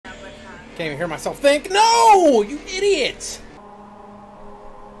Can't even hear myself think. No! You idiot!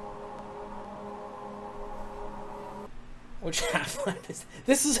 Which Half-Life is...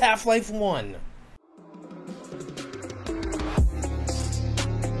 This is Half-Life 1.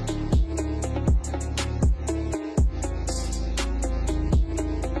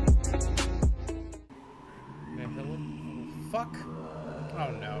 Fuck.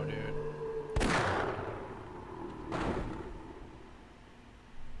 Oh no, dude.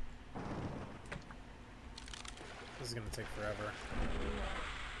 This is gonna take forever.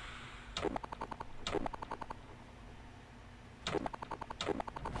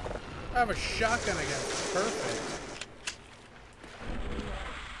 I have a shotgun again. Perfect.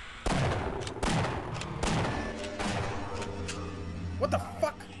 What the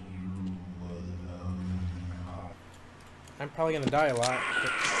fuck? I'm probably gonna die a lot.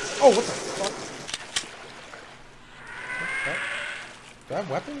 Oh, what the fuck? What? Do I have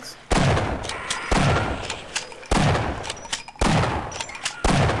weapons?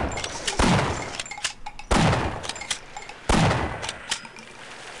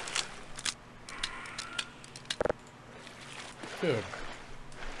 Dude.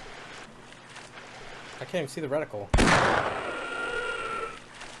 I can't even see the reticle.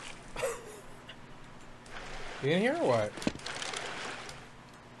 You in here or what?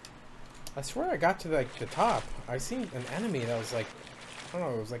 I swear I got to like the top. I seen an enemy that was like, I don't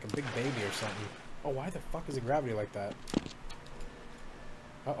know, it was like a big baby or something. Oh, why the fuck is the gravity like that?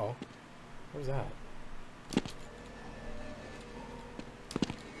 Uh-oh. What was that?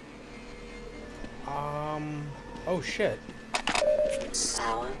 Oh shit.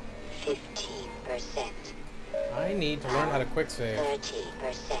 Power 15%. I need to learn how to quick save.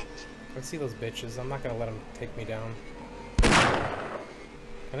 30%. Let's see those bitches. I'm not gonna let them take me down.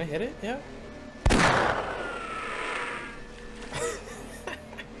 Can I hit it? Yeah.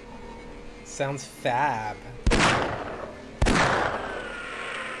 Sounds fab.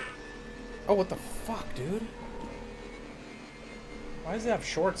 Oh, what the fuck, dude? Why does it have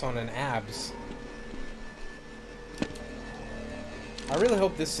shorts on and abs? I really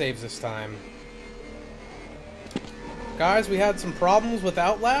hope this saves this time. Guys, we had some problems with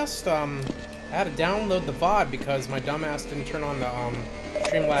Outlast. I had to download the VOD because my dumbass didn't turn on the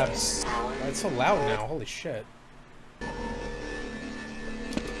Streamlabs. It's so loud now, holy shit.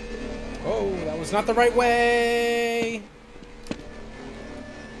 Oh, that was not the right way!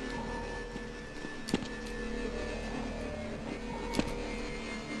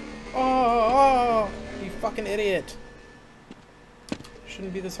 Oh, you fucking idiot.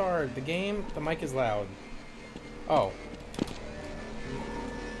 Shouldn't be this hard. The game, the mic is loud. Oh.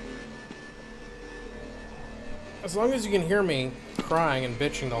 As long as you can hear me crying and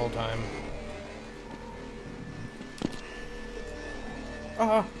bitching the whole time.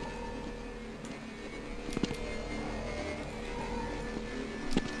 Ah.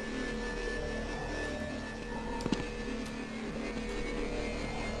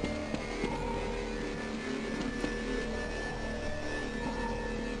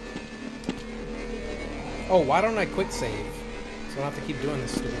 Oh, why don't I quick save? So I don't have to keep doing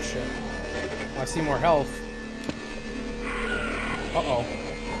this stupid shit. Oh, I see more health. Uh-oh.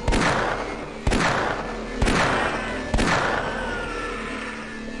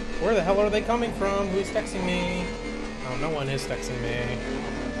 Where the hell are they coming from? Who's texting me? Oh, no one is texting me.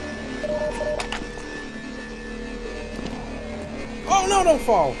 Oh, no, don't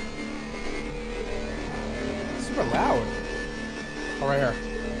fall! It's super loud. Oh, right here.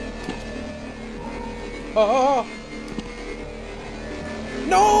 Oh!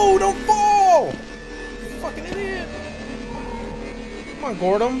 No! Don't fall! You fucking idiot! Come on,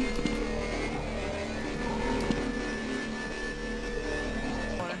 Gordon.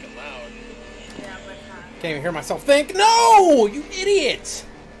 Fucking loud. Yeah, but Can't even hear myself think. No! You idiot!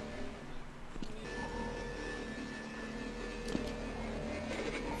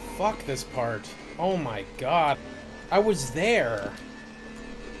 Fuck this part. Oh my god. I was there.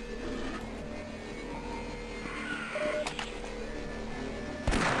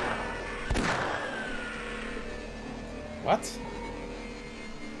 What?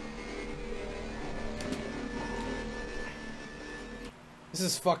 This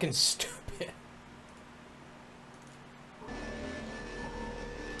is fucking stupid.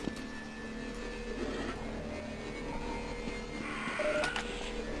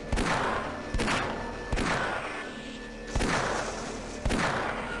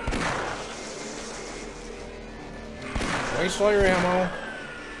 Waste all your ammo.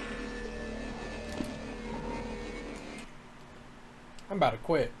 I'm about to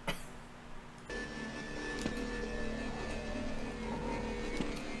quit.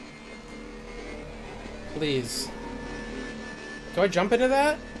 Please. Do I jump into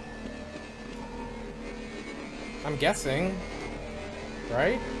that? I'm guessing.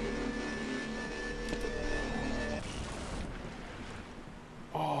 Right?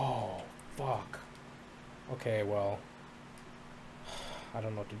 Oh, fuck. Okay, well. I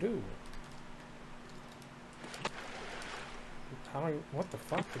don't know what to do. What the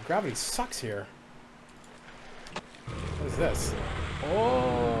fuck? The gravity sucks here. What is this?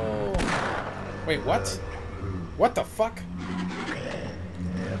 Oh! Wait, what? What the fuck?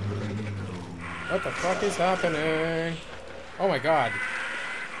 What the fuck is happening? Oh my god.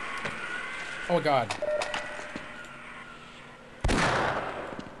 Oh my god.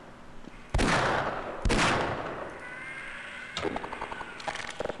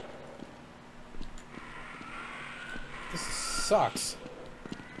 This sucks.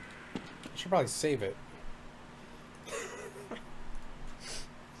 I should probably save it.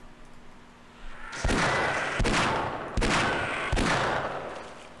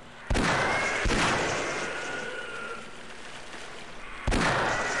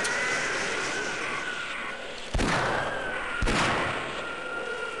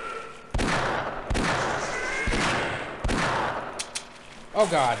 Oh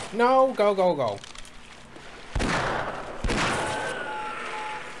god. No, go, go, go.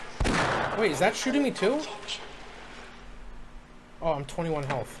 Wait, is that shooting me too? Oh, I'm 21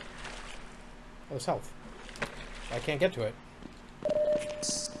 health. Oh, there's health. I can't get to it.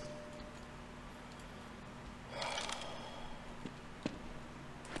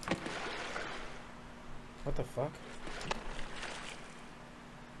 What the fuck?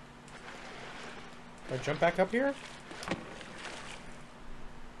 Do I jump back up here?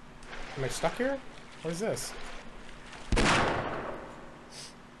 Am I stuck here? What is this? Do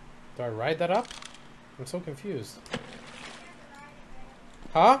I ride that up? I'm so confused.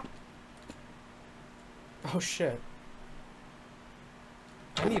 Huh? Oh shit.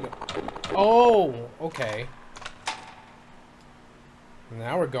 I need a... Oh! Okay.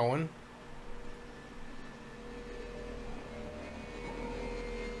 Now we're going.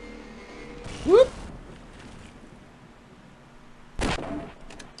 Whoop!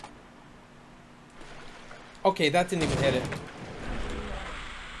 Okay, that didn't even hit it.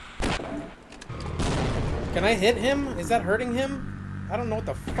 Can I hit him? Is that hurting him? I don't know what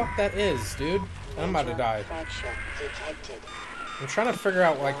the fuck that is, dude. I'm about to die. I'm trying to figure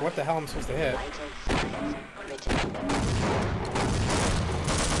out, like, what the hell I'm supposed to hit.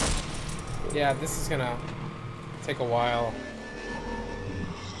 Yeah, this is gonna take a while.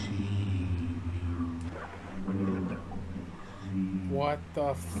 What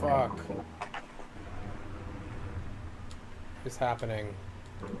the fuck is happening?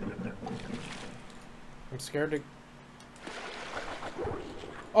 I'm scared to...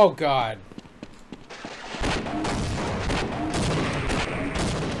 Oh god.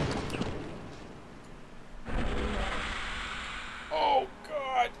 Oh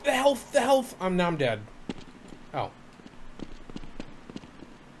god. The health, the health. Now I'm dead. Oh.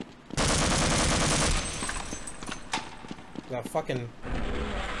 The fucking...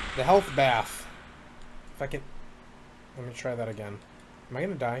 The health bath. If I can... Let me try that again. Am I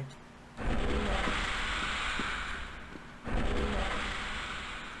gonna die? Oh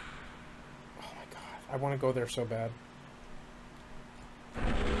my god. I want to go there so bad. I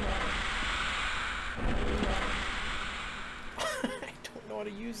don't know how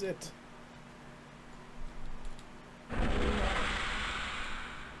to use it.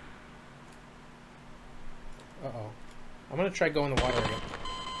 Uh-oh. I'm gonna try going in the water again.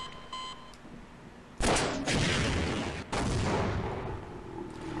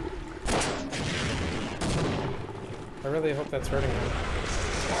 I really hope that's hurting him.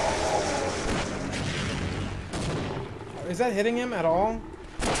 Is that hitting him at all?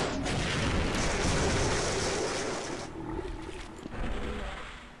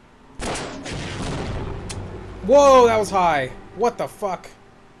 Whoa, that was high. What the fuck?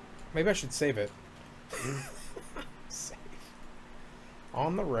 Maybe I should save it. Save.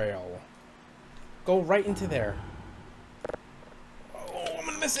 On the rail. Go right into there. Oh, I'm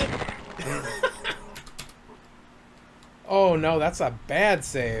gonna miss it. Oh no, that's a bad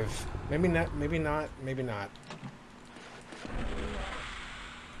save. Maybe not, maybe not, maybe not.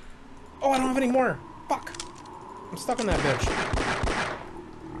 Oh, I don't have any more. Fuck. I'm stuck on that bitch.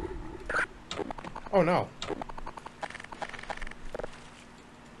 Oh no.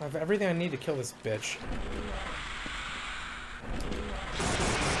 I have everything I need to kill this bitch.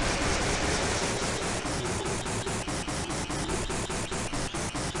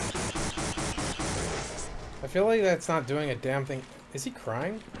 I feel like that's not doing a damn thing. Is he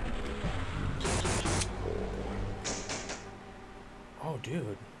crying? Oh,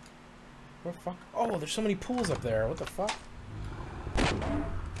 dude. What the fuck? Oh, there's so many pools up there. What the fuck?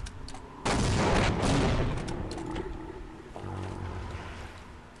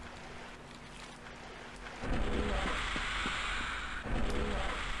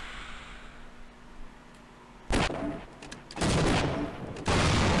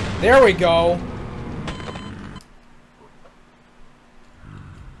 There we go.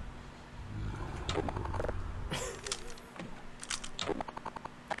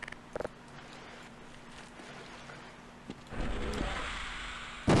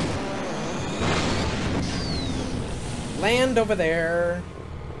 Land over there.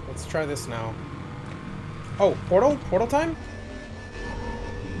 Let's try this now. Oh, portal? Portal time?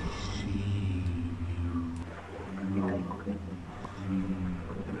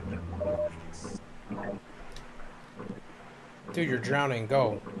 Dude, you're drowning.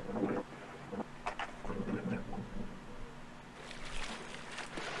 Go.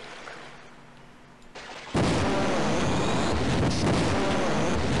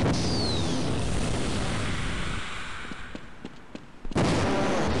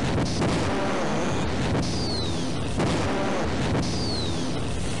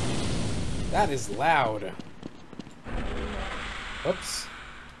 That is loud. Oops.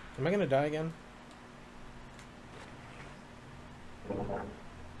 Am I gonna die again?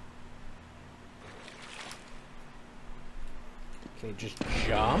 Okay, just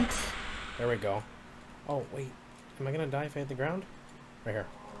jump. There we go. Oh, wait. Am I gonna die if I hit the ground? Right here.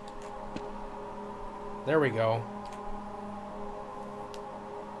 There we go.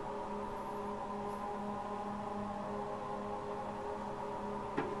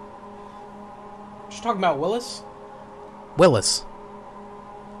 Just talking about Willis? Willis.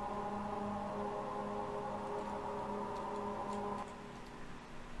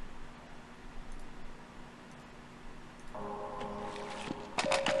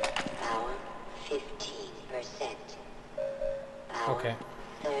 Power 15%. Power Okay.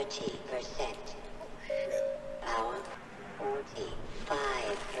 30%. Power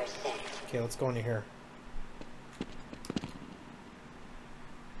 45%. Okay, let's go into here.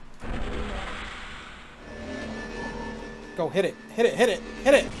 Go, hit it, hit it, hit it,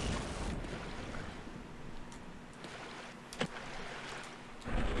 hit it!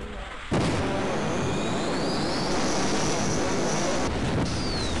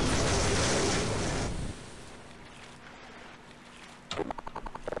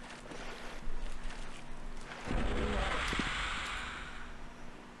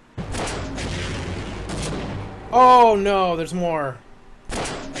 Oh no, there's more.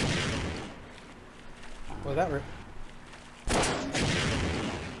 Well, that hurt.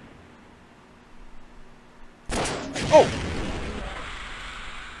 Oh!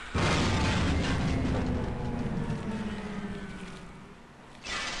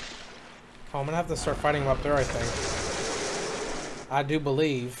 Oh, I'm gonna have to start fighting him up there, I think. I do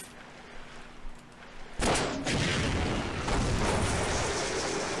believe.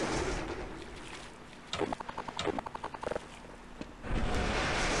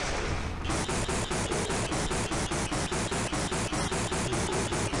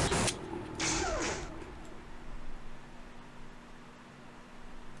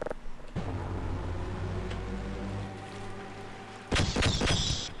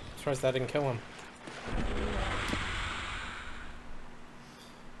 Surprised that didn't kill him.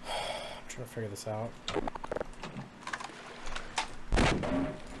 I'm trying to figure this out.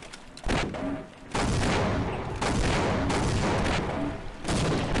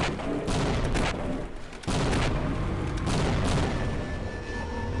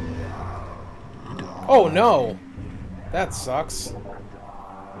 Oh no! That sucks.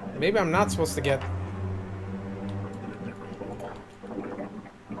 Maybe I'm not supposed to get...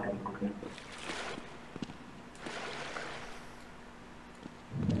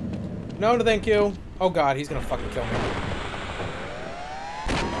 No, thank you. Oh god, he's gonna fucking kill me.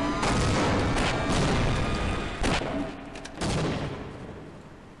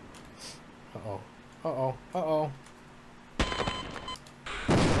 Uh-oh. Uh-oh. Uh-oh.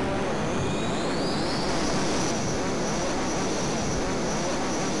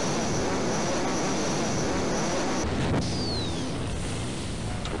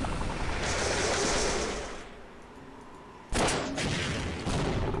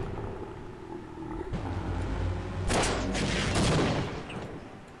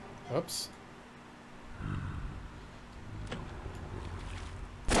 Oops.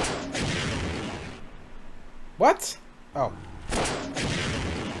 What? Oh.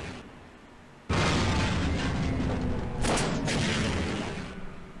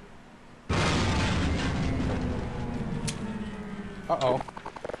 Uh-oh.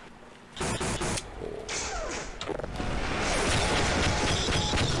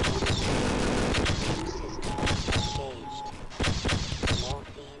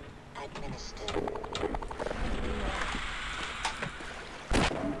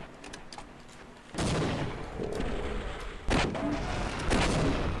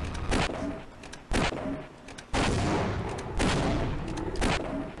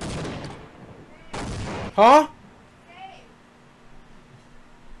 Huh?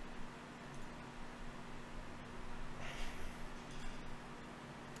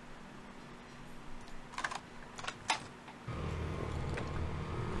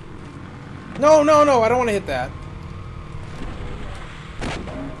 No, no, no, I don't want to hit that.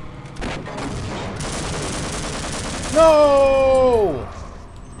 No!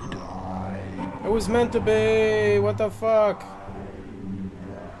 It was meant to be. What the fuck?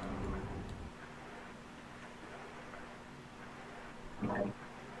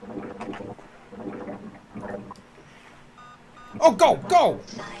 Oh, go, go!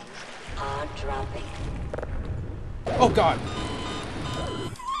 Signs are dropping. Oh, God.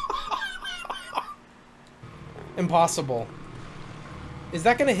 Impossible. Is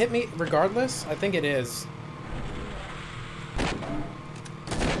that gonna hit me regardless? I think it is.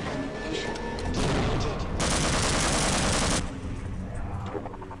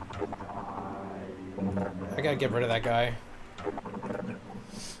 I gotta get rid of that guy.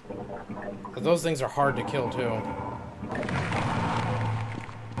 But those things are hard to kill, too.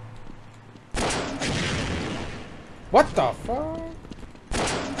 What the fuck?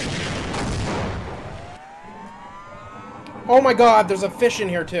 Oh my god, there's a fish in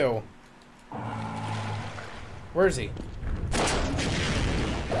here too. Where is he?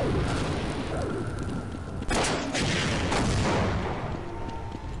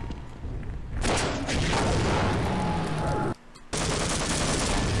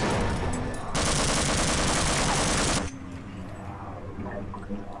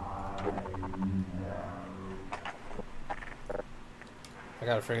 I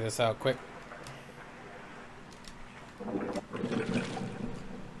gotta figure this out quick.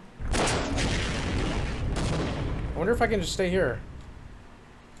 I wonder if I can just stay here.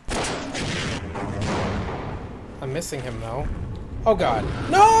 I'm missing him though. Oh god.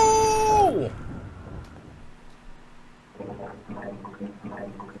 No!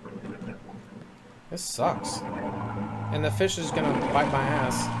 This sucks. And the fish is gonna bite my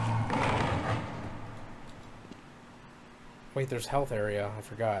ass. Wait, there's health area. I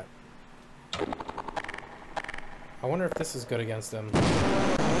forgot. I wonder if this is good against him.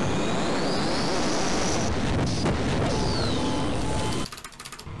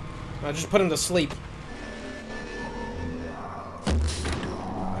 I just put him to sleep.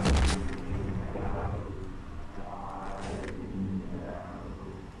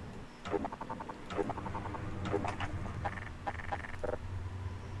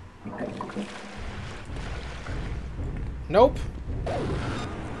 Nope.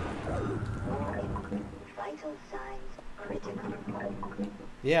 Vital signs critical.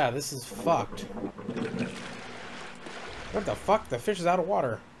 Yeah, this is fucked. What the fuck? The fish is out of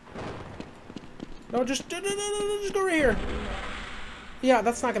water. No, just go right here. Yeah,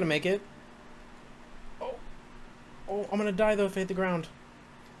 that's not gonna make it. Oh, oh, I'm gonna die though if I hit the ground.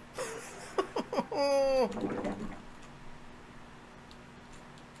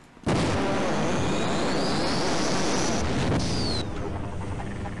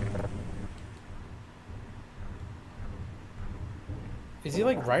 Is he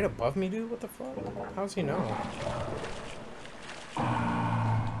like right above me, dude? What the fuck? How does he know?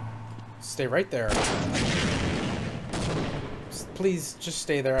 Stay right there. Please, just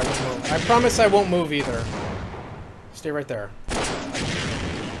stay there. I won't move. I promise I won't move either. Stay right there.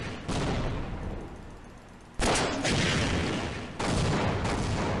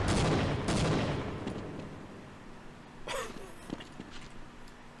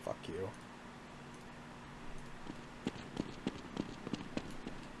 Fuck you.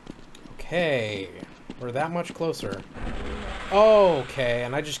 Okay. We're that much closer. Okay,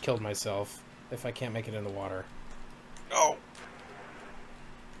 and I just killed myself if I can't make it in the water. Oh!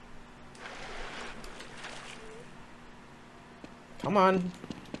 Come on.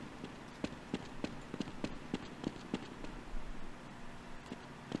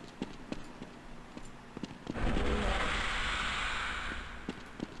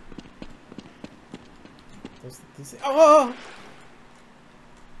 Oh!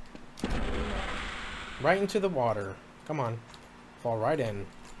 Right into the water. Come on. Fall right in.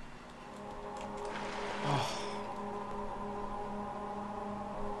 Oh.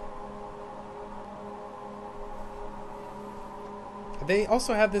 They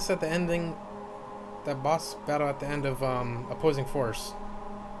also had this at the ending, that boss battle at the end of Opposing Force.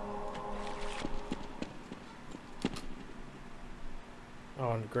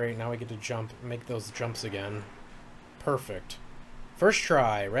 Oh, and great, now we get to jump, make those jumps again. Perfect. First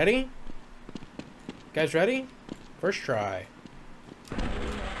try, ready? Guys ready? First try.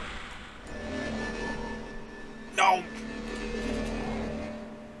 No!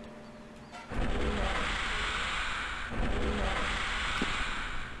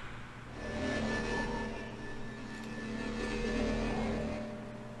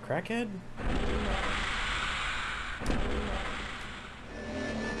 Crackhead?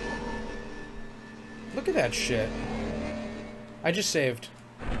 Look at that shit. I just saved.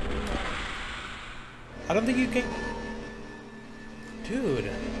 I don't think you can... Dude.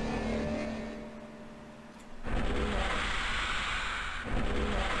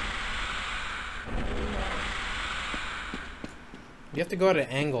 You have to go at an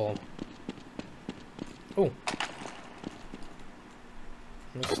angle. Oh.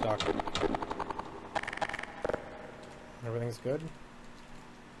 I'm stuck. Everything's good?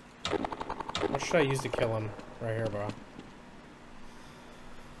 What should I use to kill him? Right here, bro.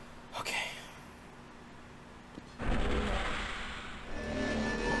 Okay.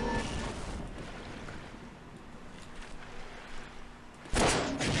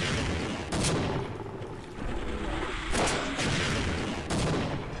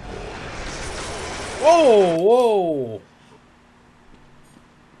 Whoa! Whoa!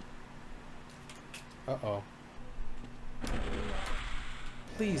 Uh-oh.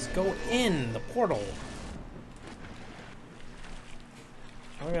 Please go in the portal.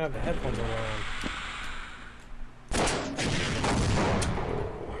 I'm gonna have the headphones on.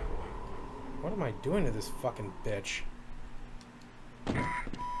 What am I doing to this fucking bitch?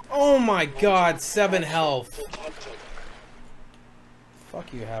 Oh my god, 7 health.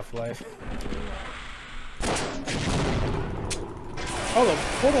 Fuck you, Half-Life. Oh, the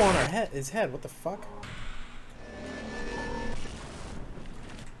portal on our head, his head. What the fuck?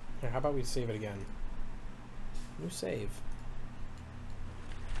 Here, how about we save it again? New save.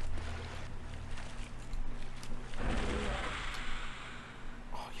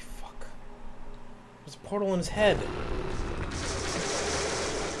 Oh, you fuck. There's a portal in his head.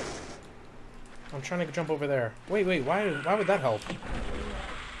 I'm trying to jump over there. Wait, why would that help?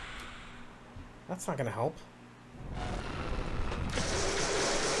 That's not gonna help.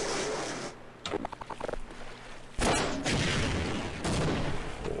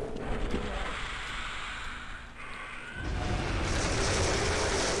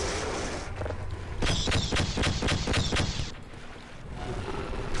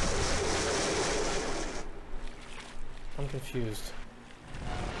 I'm confused.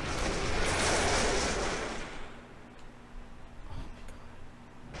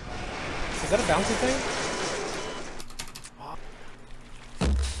 Is that a bouncy thing?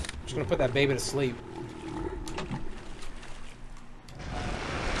 I'm just gonna put that baby to sleep.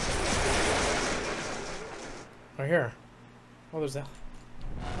 Right here. Oh, there's that.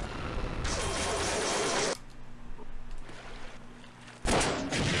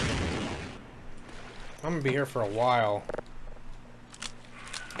 I'm gonna be here for a while.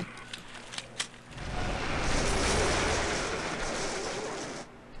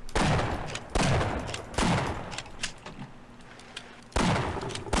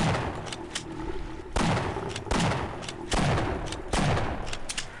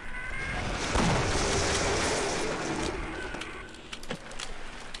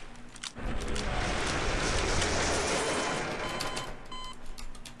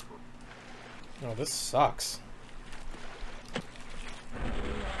 Oh, this sucks.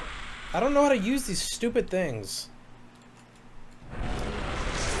 I don't know how to use these stupid things.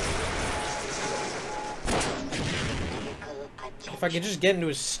 If I could just get into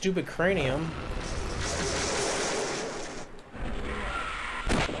his stupid cranium.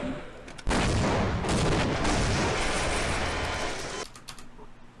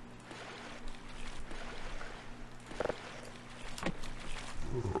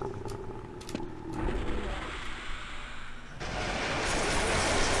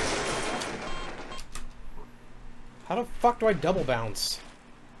 How the fuck do I double bounce?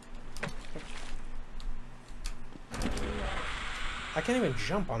 I can't even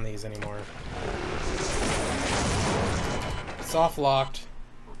jump on these anymore. Soft locked.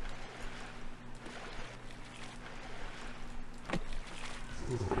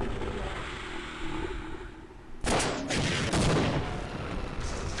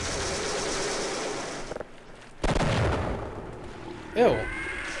 Ew.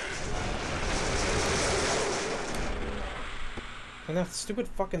 And that stupid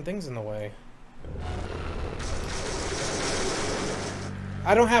fucking thing's in the way.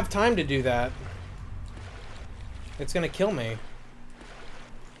 I don't have time to do that. It's gonna kill me.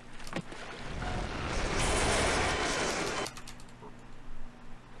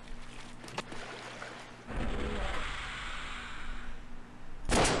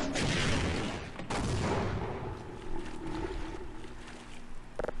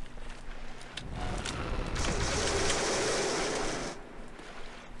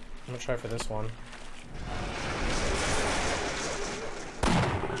 I'm gonna try for this one.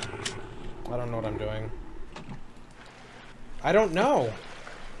 I don't know what I'm doing. I don't know.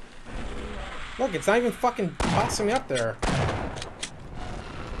 Look, it's not even fucking tossing me up there.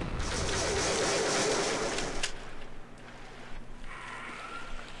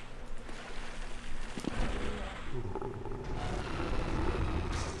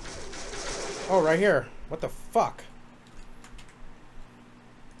 Oh, right here. What the fuck?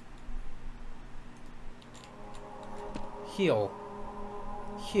 Heal.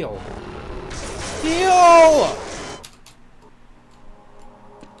 Heal. Heal!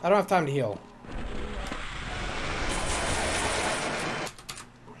 I don't have time to heal.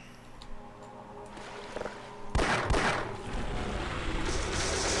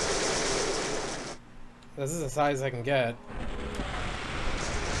 This is as high as I can get.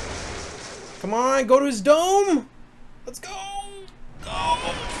 Come on, go to his dome! Let's go! Go!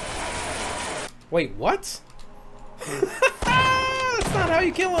 Wait, what? That's not how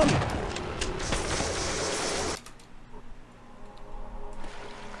you kill him!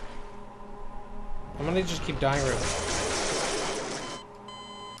 I'm gonna just keep dying right now.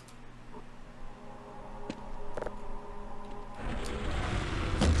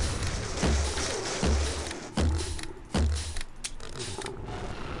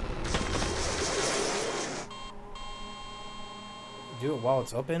 Do it while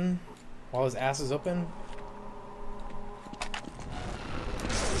it's open? While his ass is open?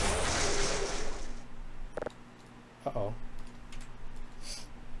 Uh-oh.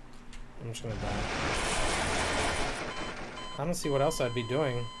 I'm just gonna die. I don't see what else I'd be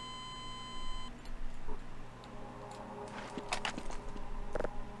doing.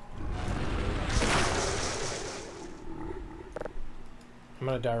 I'm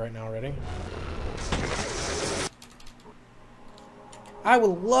gonna die right now already. I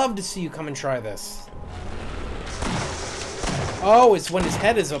would love to see you come and try this. Oh, it's when his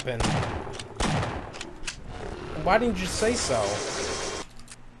head is open. Why didn't you say so?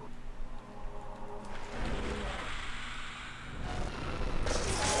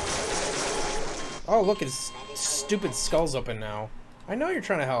 Oh, look, his stupid skull's open now. I know you're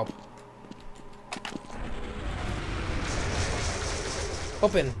trying to help.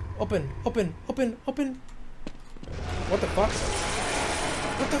 Open, open, open, open, open. What the fuck?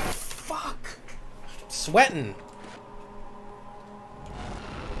 What the fuck? Sweating.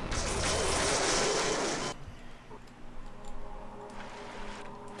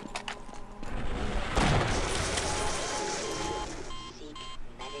 Seek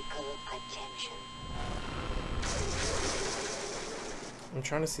medical attention. I'm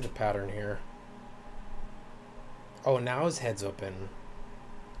trying to see the pattern here. Oh, now his head's open.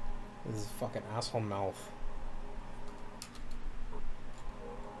 This is fucking asshole mouth.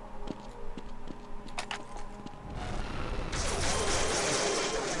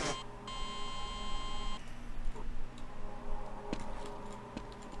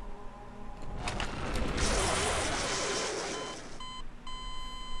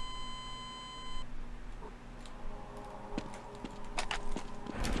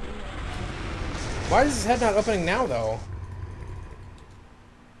 Why is his head not opening now, though?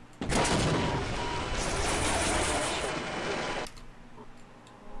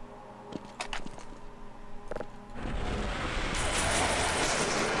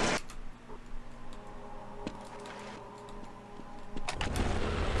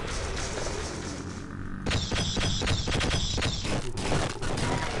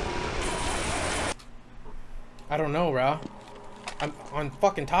 I don't know, bro. I'm on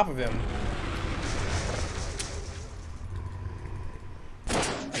fucking top of him.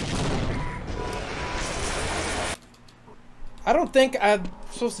 I don't think I'm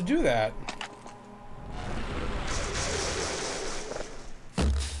supposed to do that.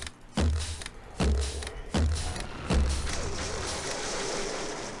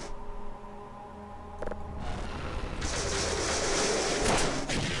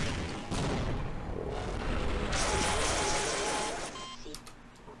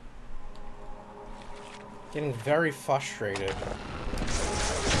 Getting very frustrated.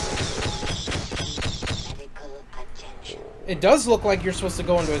 Medical attention. It does look like you're supposed to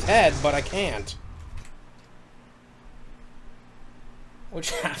go into his head, but I can't.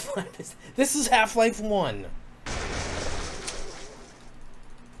 Which Half-Life is... This is Half-Life 1.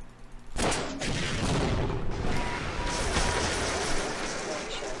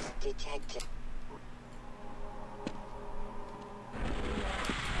 Detected.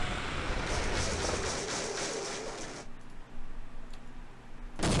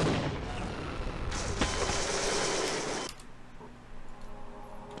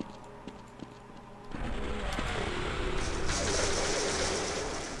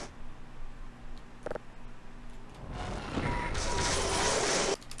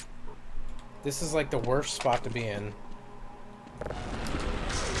 This is like the worst spot to be in.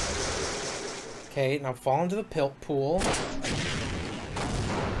 Okay, now fall into the pool.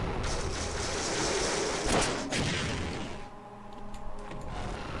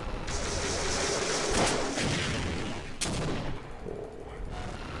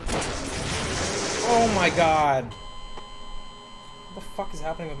 Oh my god! What the fuck is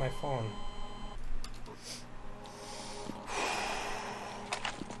happening with my phone?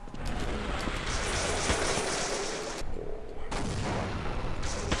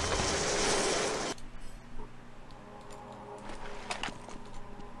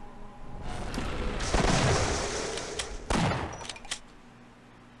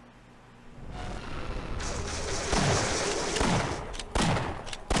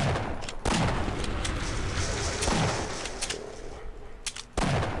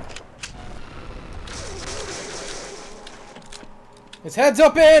 His head's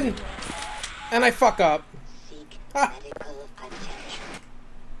up in! And I fuck up. Seek Ah. medical attention.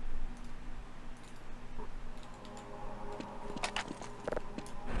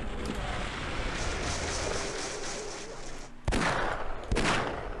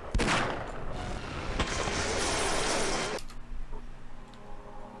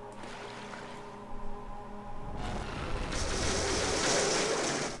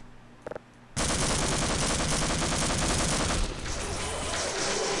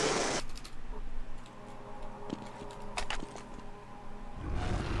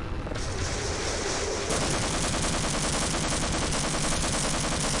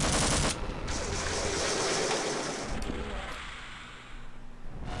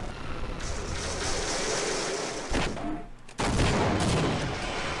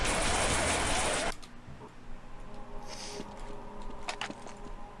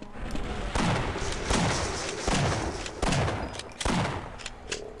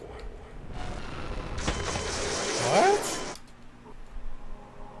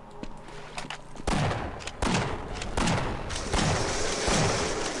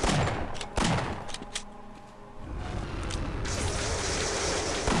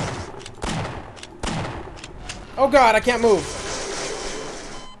 Oh god, I can't move.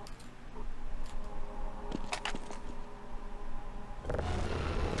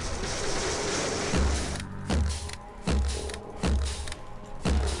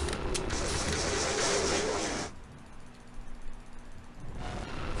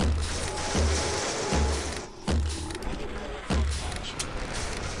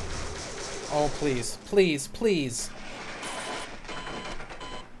 Oh, please, please, please.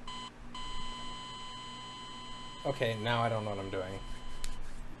 Okay, now I don't know what I'm doing.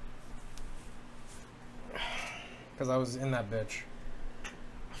 Because I was in that bitch.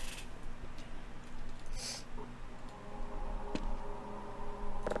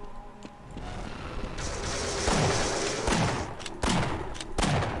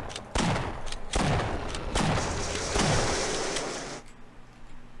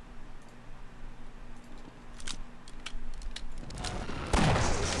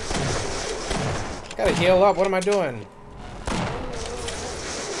 Gotta heal up, what am I doing?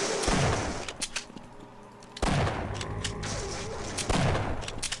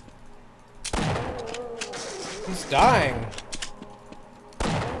 He's dying.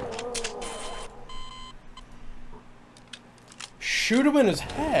 Shoot him in his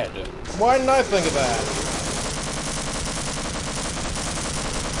head. Why didn't I think of that?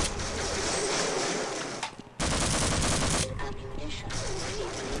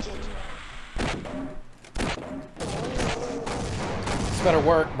 Better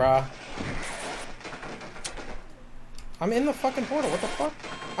work, bruh. I'm in the fucking portal. What the fuck?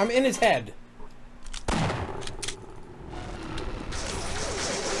 I'm in his head.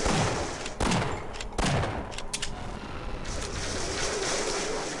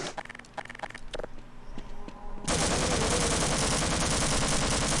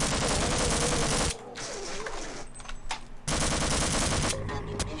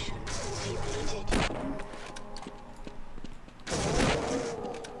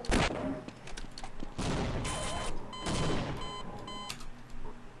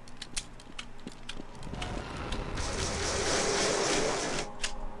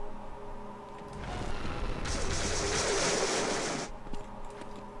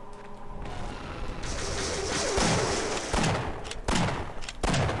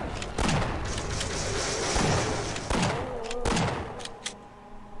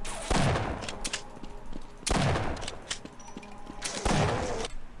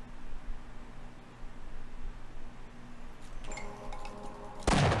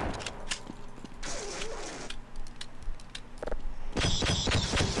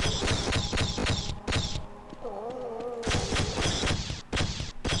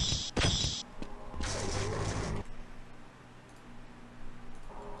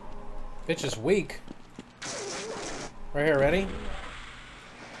 Bitch is weak. Right here, ready?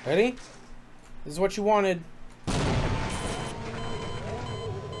 Ready? This is what you wanted.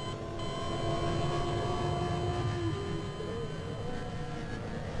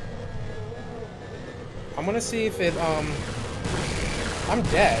 I'm gonna see if it, I'm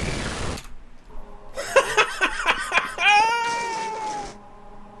dead.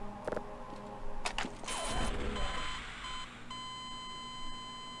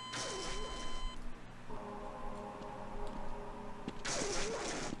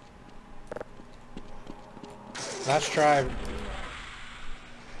 Last try.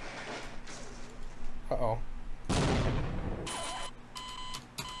 Uh-oh. You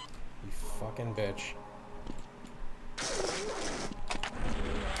fucking bitch.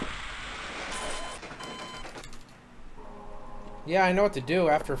 Yeah, I know what to do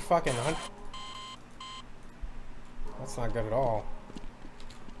after fucking hunt. That's not good at all.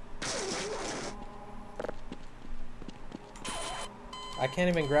 I can't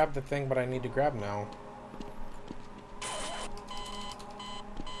even grab the thing, but I need to grab now.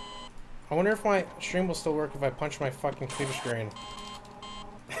 I wonder if my stream will still work if I punch my fucking computer screen.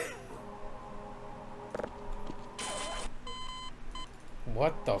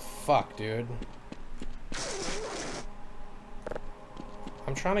 What the fuck, dude?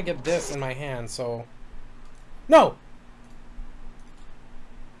 I'm trying to get this in my hand, so... No!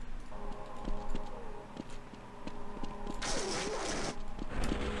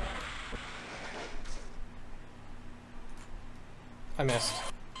 I missed.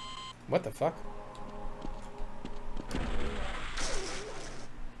 What the fuck?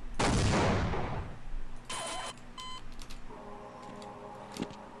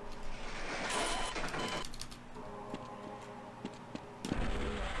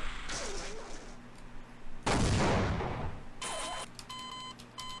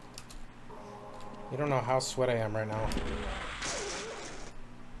 You don't know how sweat I am right now.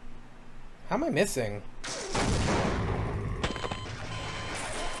 How am I missing?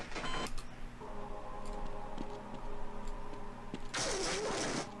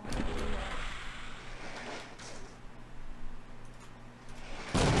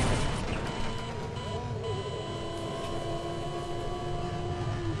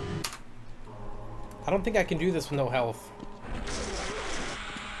 I don't think I can do this with no health.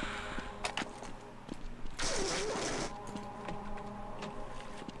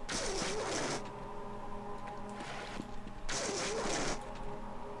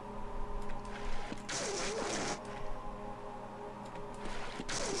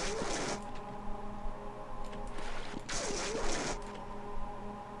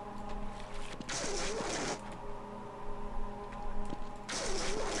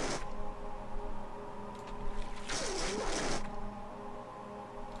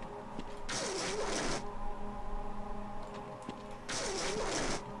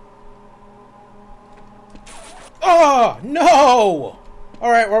 Oh, no!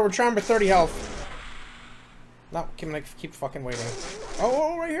 Alright, well, we're trying for 30 health. No, can I keep fucking waiting?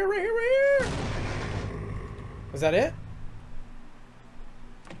 Oh, right here, right here, right here! Is that it?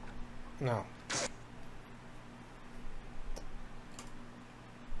 No.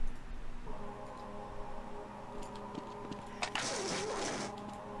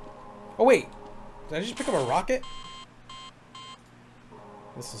 Oh, wait. Did I just pick up a rocket?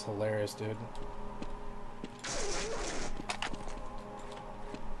 This is hilarious, dude.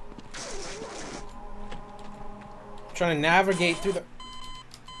 Trying to navigate through the...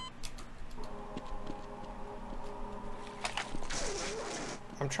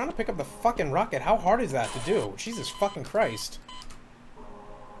 I'm trying to pick up the fucking rocket. How hard is that to do? Jesus fucking Christ.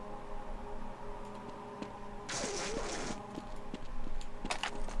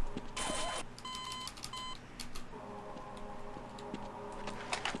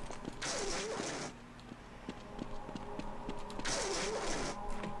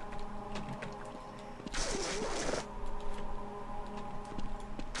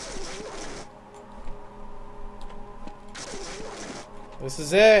 This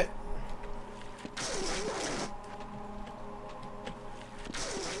is it.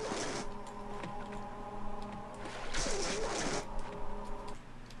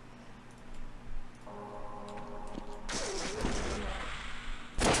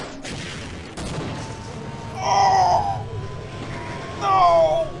 Oh!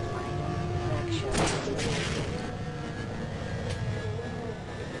 No!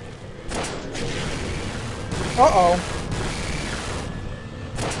 Uh-oh.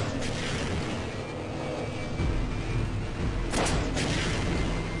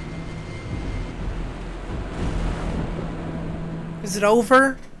 Is it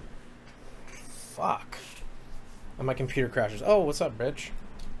over? Fuck. And my computer crashes. Oh, what's up, bitch?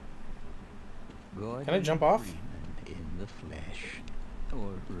 Can I jump off? In the flesh,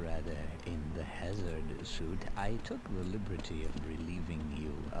 or rather, in the hazard suit, I took the liberty of relieving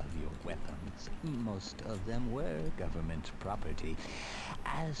you of your weapons. Most of them were government property.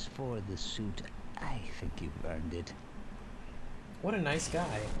 As for the suit, I think you've earned it. What a nice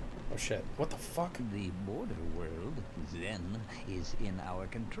guy. Oh shit. What the fuck? The border world, Zen, is in our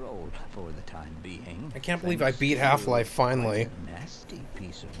control for the time being. I can't believe I beat Half-Life finally. A nasty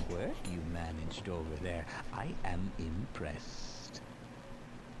piece of work you managed over there. I am impressed.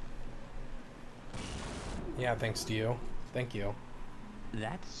 Yeah, thanks to you. Thank you.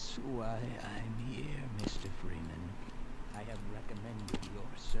 That's why I'm here, Mr. Freeman. I have recommended your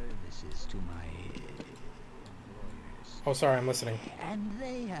services to my employers. Oh, sorry, I'm listening. And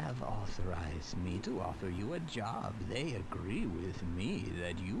they have authorized me to offer you a job. They agree with me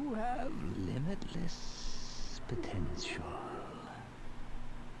that you have limitless potential.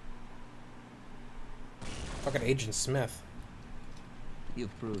 Fucking Agent Smith.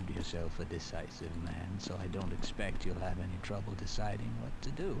 You've proved yourself a decisive man, so I don't expect you'll have any trouble deciding what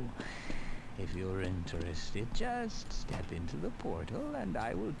to do. If you're interested, just step into the portal, and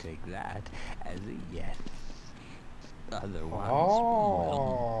I will take that as a yes. Otherwise,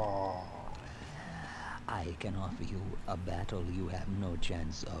 well, I can offer you a battle you have no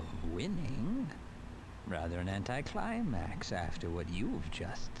chance of winning. Rather an anticlimax after what you've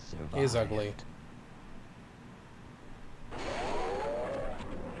just survived. He is ugly.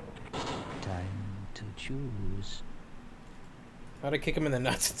 Time to choose. How'd I kick him in the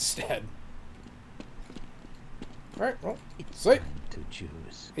nuts instead? Alright, well, It's sweet. time to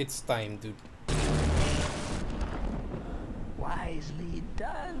choose. It's time, dude. Wisely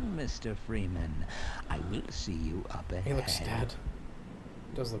done, Mr. Freeman. I will see you up ahead. He looks dead.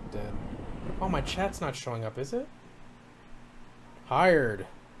 He does look dead. Oh, my chat's not showing up, is it? Hired.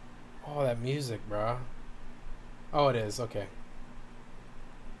 Oh, that music, bruh. Oh, it is. Okay.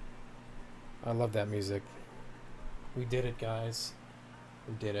 I love that music. We did it, guys.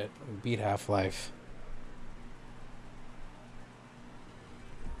 We did it. We beat Half-Life.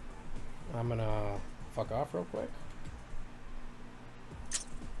 I'm gonna fuck off real quick.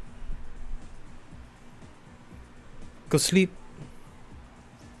 Go sleep.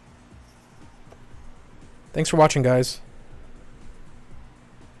 Thanks for watching, guys.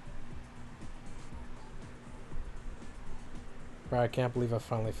 Bro, I can't believe I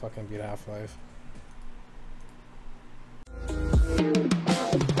finally fucking beat Half-Life.